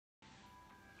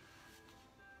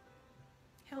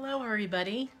Hello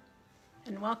everybody,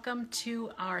 and welcome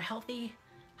to our Healthy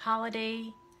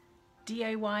Holiday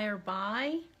DIY or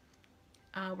Buy.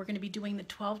 We're going to be doing the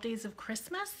 12 Days of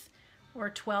Christmas or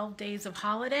 12 Days of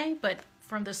Holiday, but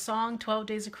from the song 12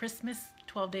 Days of Christmas,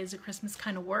 12 Days of Christmas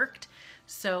kind of worked.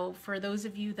 So for those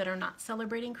of you that are not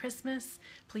celebrating Christmas,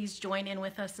 please join in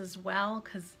with us as well,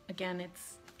 because again,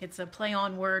 it's a play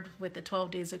on word with the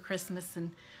 12 Days of Christmas,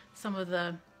 and some of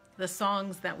the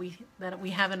songs that we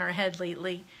have in our head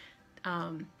lately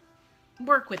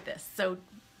work with this. So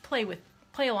play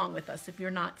along with us if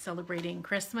you're not celebrating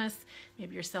Christmas.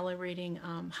 Maybe you're celebrating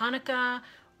Hanukkah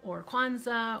or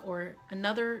Kwanzaa or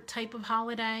another type of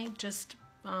holiday. Just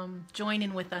join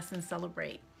in with us and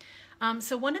celebrate.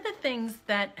 So one of the things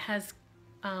that has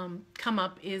come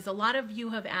up is a lot of you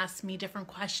have asked me different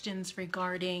questions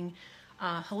regarding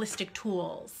holistic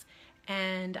tools.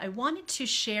 And I wanted to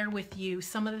share with you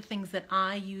some of the things that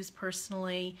I use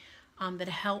personally that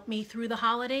help me through the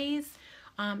holidays.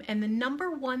 And the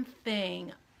number one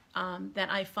thing that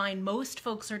I find most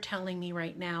folks are telling me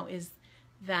right now is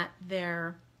that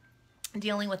they're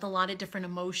dealing with a lot of different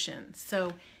emotions.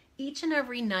 So each and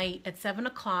every night at 7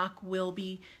 o'clock, we'll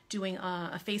be doing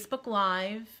a Facebook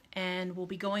Live, and we'll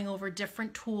be going over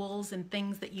different tools and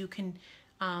things that you can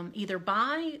either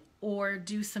buy or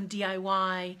do some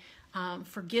DIY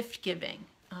for gift giving,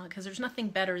 because there's nothing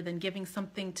better than giving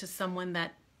something to someone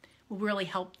that will really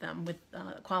help them with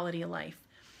quality of life.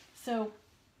 So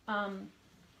I'm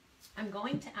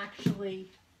going to actually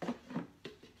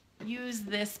use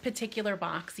this particular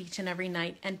box each and every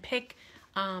night and pick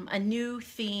a new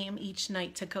theme each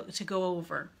night to go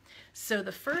over. So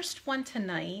the first one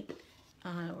tonight,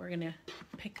 we're going to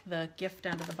pick the gift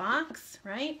out of the box,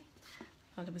 right?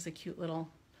 Oh, that was a cute little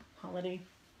holiday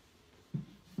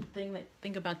thing.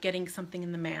 Think about getting something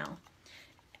in the mail.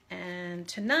 And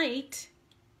tonight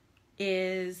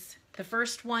is, the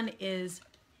first one is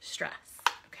stress.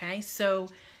 Okay, so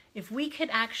if we could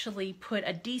actually put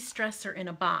a de-stressor in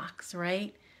a box,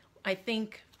 right?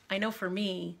 I know for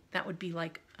me, that would be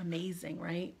like amazing,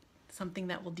 right? Something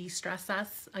that will de-stress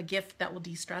us, a gift that will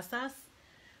de-stress us.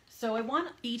 So I want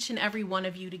each and every one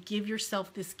of you to give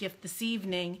yourself this gift this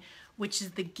evening, which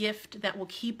is the gift that will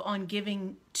keep on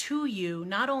giving to you,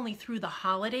 not only through the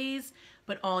holidays,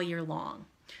 but all year long.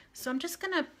 So I'm just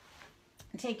gonna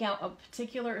take out a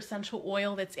particular essential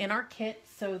oil that's in our kit.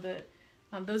 So that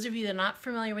those of you that are not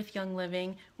familiar with Young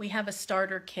Living, we have a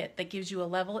starter kit that gives you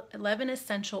 11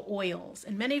 essential oils.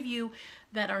 And many of you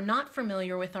that are not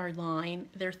familiar with our line,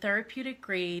 they're therapeutic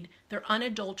grade, they're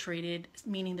unadulterated,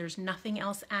 meaning there's nothing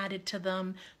else added to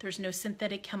them, there's no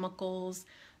synthetic chemicals.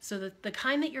 So the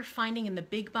kind that you're finding in the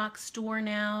big box store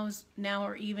now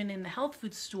or even in the health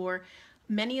food store,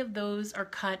 many of those are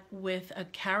cut with a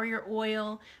carrier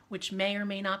oil, which may or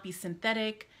may not be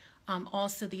synthetic.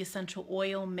 Also, the essential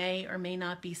oil may or may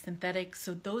not be synthetic.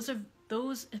 So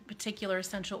those particular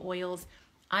essential oils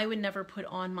I would never put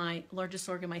on my largest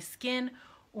organ, my skin,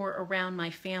 or around my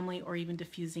family, or even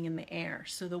diffusing in the air.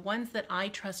 So the ones that I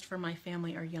trust for my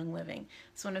family are Young Living.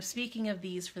 So when I'm speaking of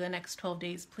these for the next 12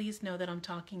 days, please know that I'm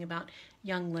talking about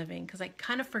Young Living, because I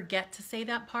kind of forget to say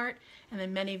that part, and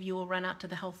then many of you will run out to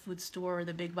the health food store or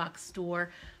the big box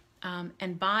store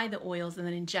and buy the oils and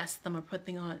then ingest them or put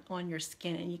them on your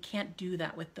skin, and you can't do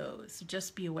that with those. So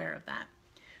just be aware of that.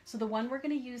 So the one we're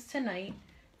going to use tonight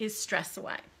is Stress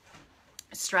Away.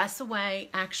 Stress Away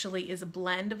actually is a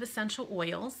blend of essential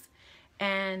oils,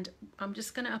 and I'm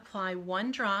just going to apply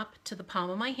 1 drop to the palm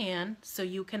of my hand, so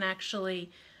you can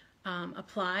actually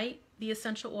apply the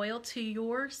essential oil to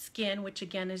your skin, which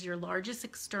again is your largest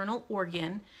external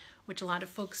organ, which a lot of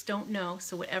folks don't know.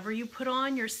 So whatever you put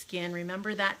on your skin,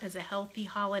 remember that as a healthy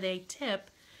holiday tip,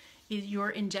 is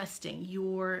you're ingesting,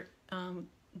 you're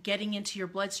getting into your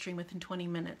bloodstream within 20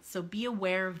 minutes. So be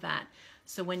aware of that.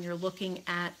 So when you're looking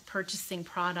at purchasing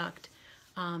product,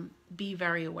 be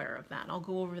very aware of that. I'll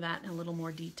go over that in a little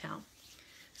more detail.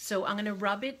 So I'm going to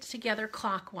rub it together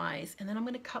clockwise, and then I'm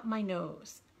going to cup my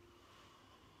nose.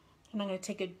 And I'm going to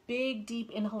take a big,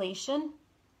 deep inhalation.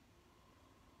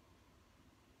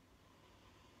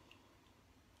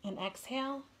 And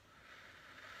exhale.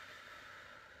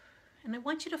 And I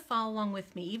want you to follow along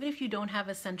with me. Even if you don't have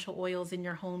essential oils in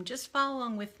your home, just follow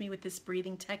along with me with this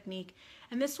breathing technique.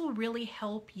 And this will really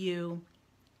help you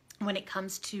when it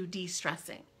comes to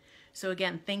de-stressing. So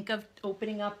again, think of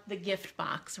opening up the gift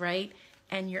box, right?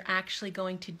 And you're actually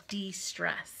going to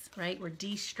de-stress, right? We're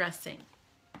de-stressing.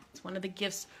 It's one of the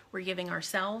gifts we're giving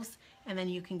ourselves, and then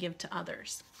you can give to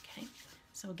others, okay?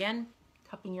 So again,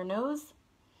 cupping your nose.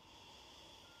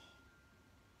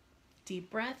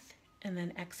 Deep breath, and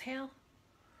then exhale.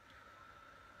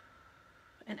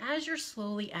 And as you're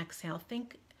slowly exhale,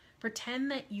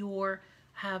 pretend that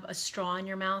have a straw in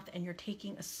your mouth and you're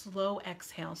taking a slow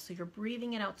exhale. So you're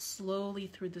breathing it out slowly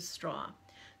through the straw.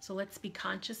 So let's be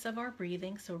conscious of our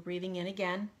breathing. So breathing in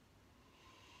again.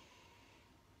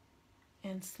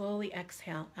 And slowly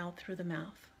exhale out through the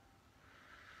mouth.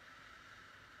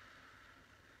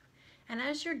 And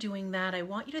as you're doing that, I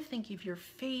want you to think of your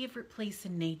favorite place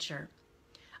in nature.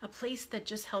 A place that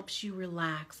just helps you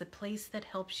relax, a place that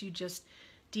helps you just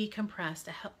decompress,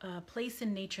 a place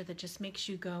in nature that just makes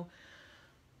you go,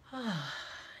 ah,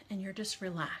 and you're just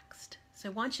relaxed. So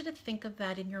I want you to think of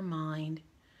that in your mind,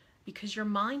 because your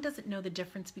mind doesn't know the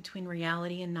difference between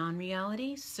reality and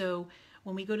non-reality. So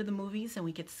when we go to the movies and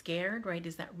we get scared, right,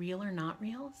 is that real or not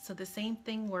real? So the same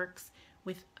thing works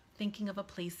with thinking of a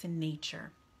place in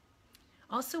nature.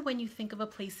 Also, when you think of a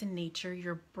place in nature,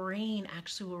 your brain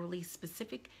actually will release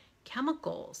specific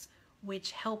chemicals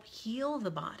which help heal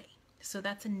the body. So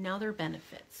that's another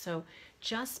benefit. So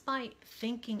just by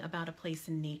thinking about a place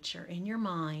in nature in your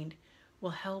mind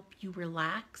will help you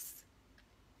relax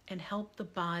and help the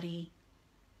body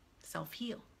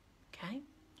self-heal, okay?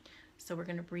 So we're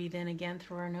going to breathe in again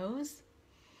through our nose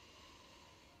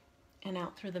and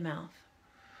out through the mouth.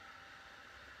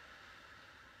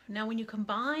 Now, when you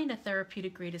combine a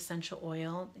therapeutic grade essential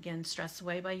oil, again, Stress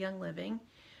Away by Young Living,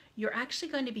 you're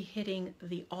actually going to be hitting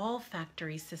the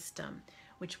olfactory system,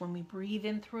 which when we breathe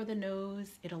in through the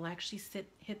nose, it'll actually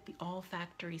hit the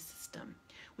olfactory system,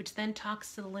 which then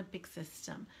talks to the limbic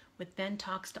system, which then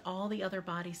talks to all the other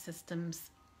body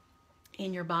systems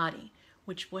in your body,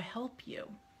 which will help you.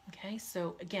 Okay,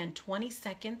 so again, 20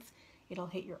 seconds, it'll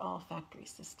hit your olfactory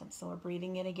system. So we're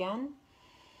breathing in again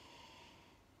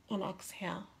and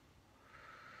exhale.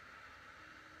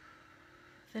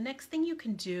 The next thing you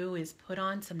can do is put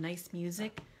on some nice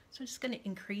music. So I'm just going to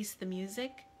increase the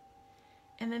music.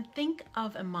 And then think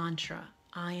of a mantra.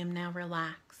 I am now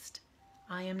relaxed.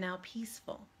 I am now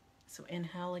peaceful. So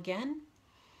inhale again.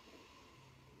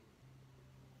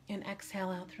 And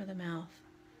exhale out through the mouth.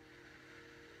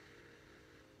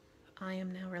 I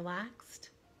am now relaxed.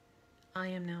 I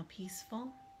am now peaceful.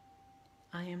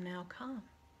 I am now calm.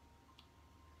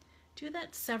 Do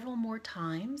that several more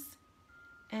times.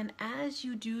 And as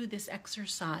you do this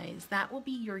exercise, that will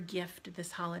be your gift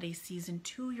this holiday season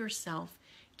to yourself,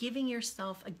 giving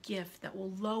yourself a gift that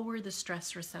will lower the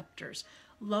stress receptors,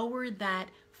 lower that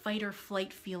fight or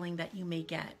flight feeling that you may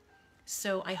get.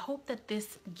 So I hope that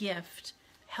this gift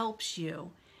helps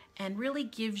you and really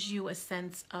gives you a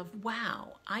sense of,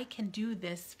 wow, I can do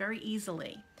this very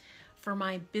easily. For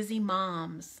my busy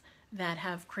moms that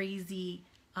have crazy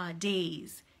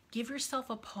days, give yourself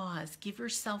a pause. Give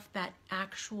yourself that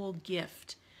actual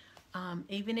gift.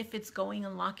 Even if it's going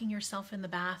and locking yourself in the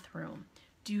bathroom,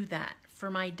 do that. For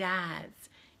my dads,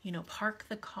 park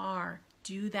the car.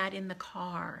 Do that in the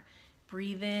car.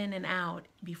 Breathe in and out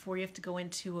before you have to go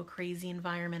into a crazy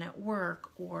environment at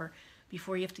work or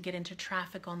before you have to get into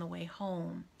traffic on the way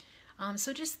home.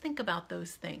 So just think about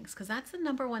those things, because that's the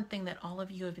number one thing that all of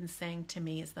you have been saying to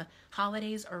me is the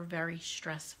holidays are very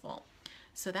stressful.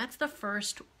 So that's the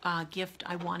first gift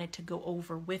I wanted to go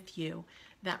over with you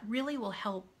that really will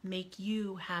help make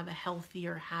you have a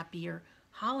healthier, happier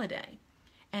holiday.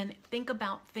 And think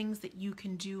about things that you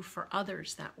can do for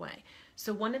others that way.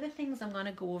 So one of the things I'm going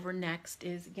to go over next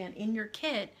is, again, in your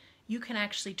kit, you can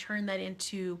actually turn that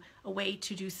into a way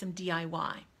to do some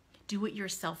DIY,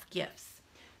 do-it-yourself gifts.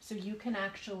 So you can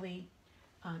actually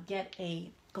get a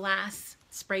glass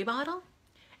spray bottle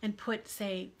and put,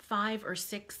 say, 5 or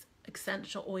 6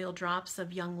 essential oil drops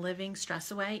of Young Living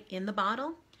Stress Away in the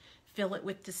bottle. Fill it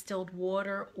with distilled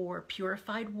water or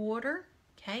purified water,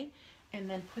 okay? And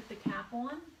then put the cap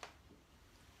on.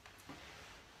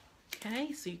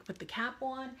 Okay, so you put the cap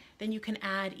on. Then you can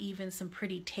add even some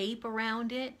pretty tape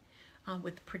around it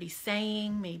with pretty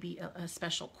saying, maybe a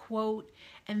special quote.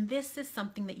 And this is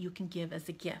something that you can give as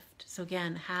a gift. So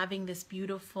again, having this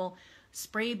beautiful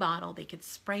spray bottle, they could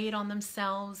spray it on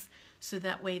themselves, so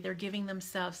that way they're giving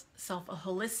themselves a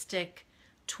holistic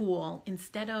tool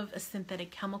instead of a synthetic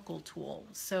chemical tool.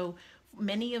 So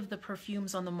many of the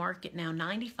perfumes on the market now,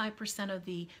 95% of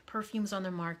the perfumes on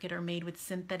the market are made with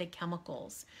synthetic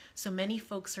chemicals. So many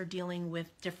folks are dealing with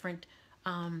different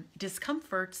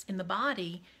discomforts in the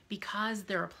body because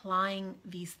they're applying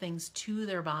these things to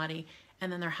their body,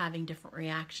 and then they're having different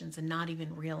reactions and not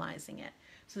even realizing it.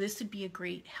 So this would be a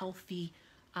great healthy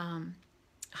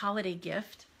holiday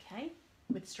gift, okay,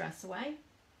 with Stress Away.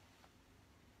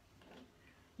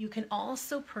 You can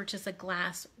also purchase a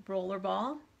glass roller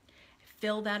ball,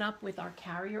 fill that up with our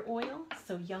carrier oil.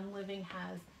 So Young Living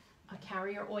has a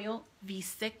carrier oil,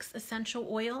 V6 essential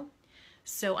oil.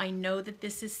 So I know that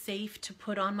this is safe to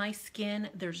put on my skin.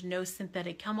 There's no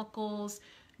synthetic chemicals,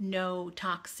 no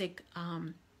toxic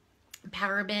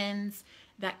parabens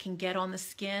that can get on the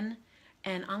skin.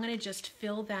 And I'm going to just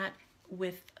fill that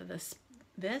with this.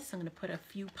 I'm going to put a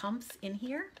few pumps in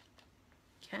here.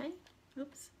 Okay.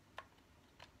 Oops.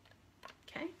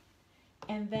 Okay.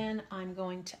 And then I'm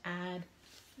going to add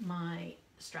my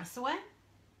Stress Away.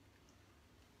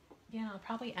 Yeah, I'll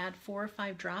probably add 4 or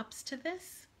 5 drops to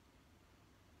this.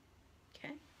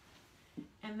 Okay.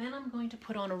 And then I'm going to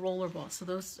put on a roller ball. So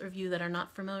those of you that are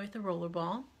not familiar with the roller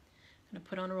ball, I'm going to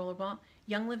put on a roller ball.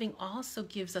 Young Living also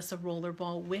gives us a roller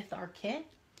ball with our kit.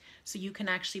 So you can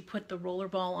actually put the roller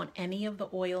ball on any of the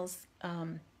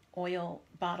oil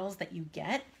bottles that you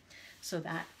get. So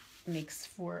that makes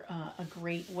for a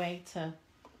great way to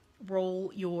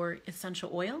roll your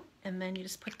essential oil. And then you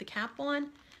just put the cap on.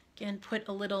 Again, put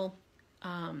a little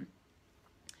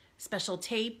special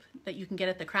tape that you can get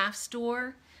at the craft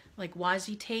store, like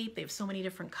washi tape. They have so many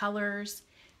different colors.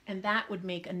 And that would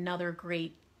make another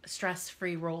great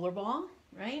stress-free roller ball,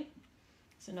 right?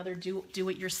 It's another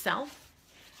do-it-yourself.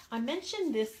 I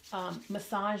mentioned this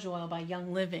massage oil by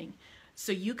Young Living.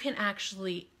 So you can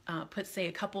actually put, say,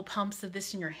 a couple pumps of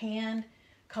this in your hand,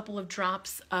 a couple of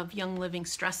drops of Young Living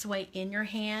Stress Away in your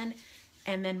hand,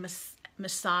 and then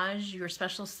massage your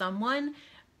special someone.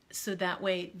 So that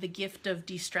way the gift of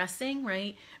de-stressing,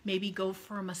 right? Maybe go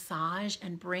for a massage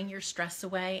and bring your Stress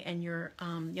Away and your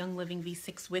Young Living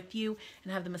V6 with you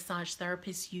and have the massage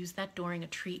therapist use that during a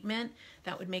treatment.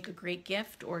 That would make a great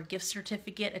gift, or a gift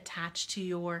certificate attached to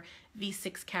your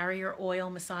V6 carrier oil,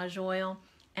 massage oil,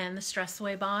 and the Stress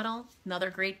Away bottle. Another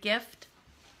great gift.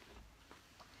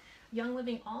 Young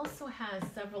Living also has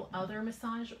several other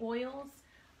massage oils.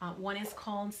 One is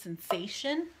called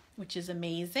Sensation, which is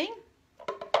amazing.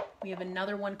 We have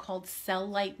another one called Cell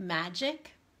Light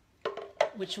Magic,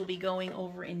 which will be going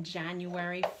over in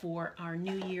January for our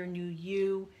New Year, New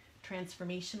You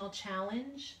Transformational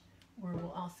Challenge, where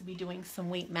we'll also be doing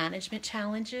some weight management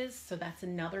challenges. So that's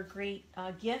another great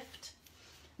gift.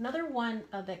 Another one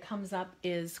that comes up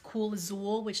is Cool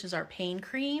Azul, which is our pain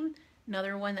cream.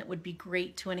 Another one that would be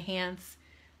great to enhance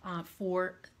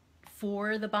for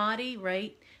the body,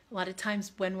 right? A lot of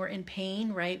times when we're in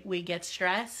pain, right, we get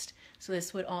stressed. So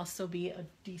this would also be a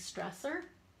de-stressor.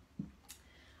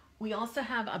 We also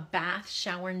have a bath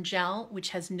shower and gel, which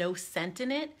has no scent in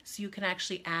it. So you can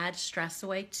actually add Stress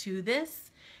Away to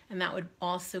this. And that would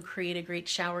also create a great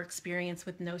shower experience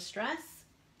with no stress.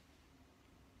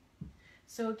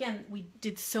 So again, we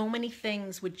did so many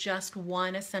things with just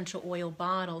one essential oil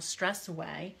bottle, Stress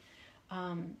Away.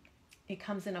 It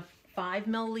comes in a 5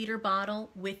 milliliter bottle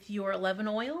with your 11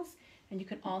 oils. And you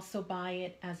can also buy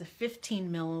it as a 15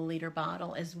 milliliter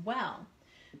bottle as well.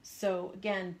 So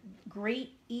again,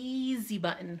 great easy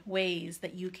button ways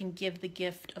that you can give the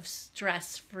gift of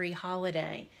stress-free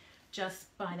holiday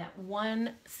just by that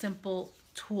one simple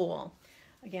tool.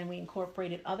 Again, we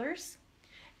incorporated others.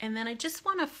 And then I just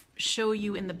want to show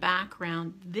you in the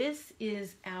background, this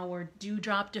is our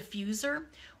Dewdrop Diffuser,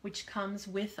 which comes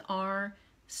with our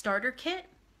starter kit.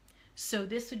 So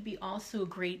this would be also a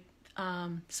great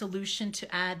solution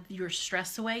to add your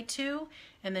Stress Away to,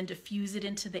 and then diffuse it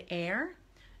into the air.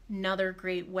 Another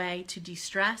great way to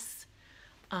de-stress.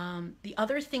 The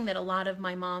other thing that a lot of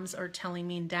my moms are telling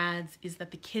me and dads is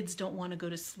that the kids don't want to go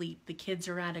to sleep. The kids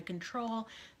are out of control.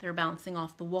 They're bouncing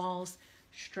off the walls.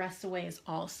 Stress Away is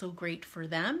also great for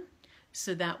them.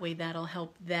 So that way that'll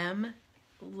help them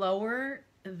lower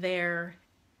their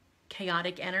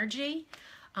chaotic energy.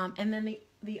 And then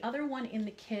the other one in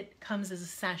the kit comes as a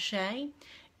sachet,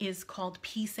 is called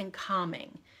Peace and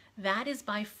Calming. That is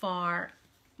by far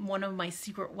one of my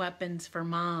secret weapons for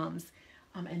moms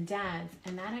and dads.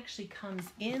 And that actually comes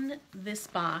in this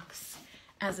box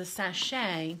as a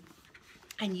sachet.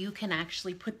 And you can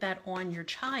actually put that on your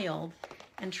child.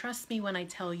 And trust me when I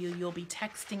tell you, you'll be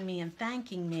texting me and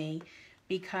thanking me,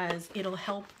 because it'll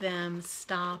help them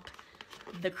stop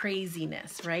the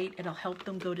craziness, right? It'll help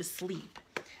them go to sleep.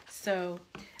 So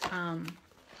I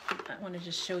want to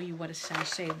just show you what a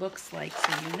sachet looks like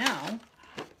so you know.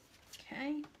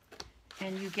 Okay,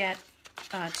 and you get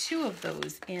 2 of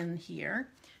those in here.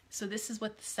 So this is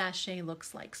what the sachet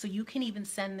looks like. So you can even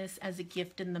send this as a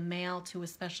gift in the mail to a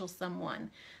special someone.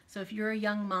 So if you're a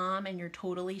young mom and you're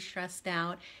totally stressed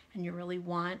out and you really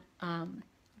want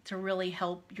to really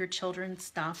help your children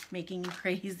stop making you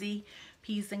crazy,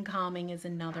 Peace and Calming is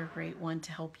another great one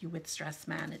to help you with stress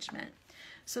management.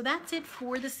 So that's it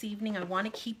for this evening. I want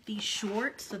to keep these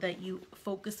short so that you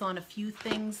focus on a few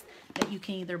things that you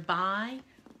can either buy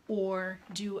or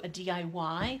do a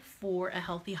DIY for a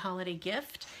healthy holiday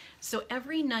gift. So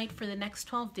every night for the next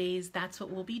 12 days, that's what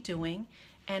we'll be doing.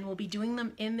 And we'll be doing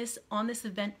them on this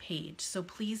event page. So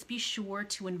please be sure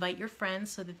to invite your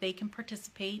friends so that they can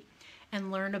participate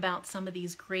and learn about some of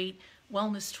these great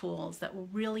wellness tools that will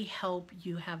really help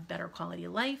you have better quality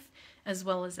of life as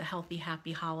well as a healthy,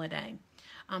 happy holiday.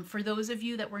 For those of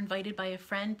you that were invited by a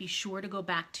friend, be sure to go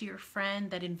back to your friend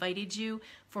that invited you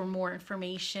for more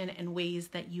information and ways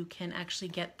that you can actually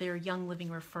get their Young Living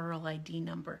referral ID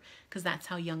number, because that's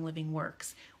how Young Living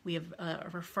works. We have a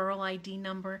referral ID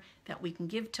number that we can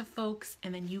give to folks,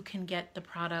 and then you can get the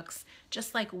products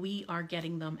just like we are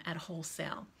getting them at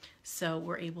wholesale. So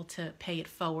we're able to pay it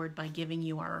forward by giving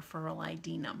you our referral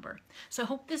ID number. So I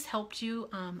hope this helped you.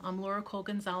 I'm Laura Cole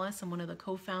Gonzalez. I'm one of the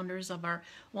co-founders of our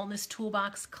Wellness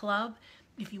Toolbox Club.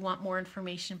 If you want more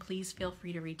information, please feel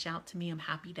free to reach out to me. I'm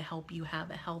happy to help you have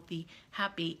a healthy,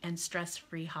 happy, and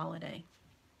stress-free holiday.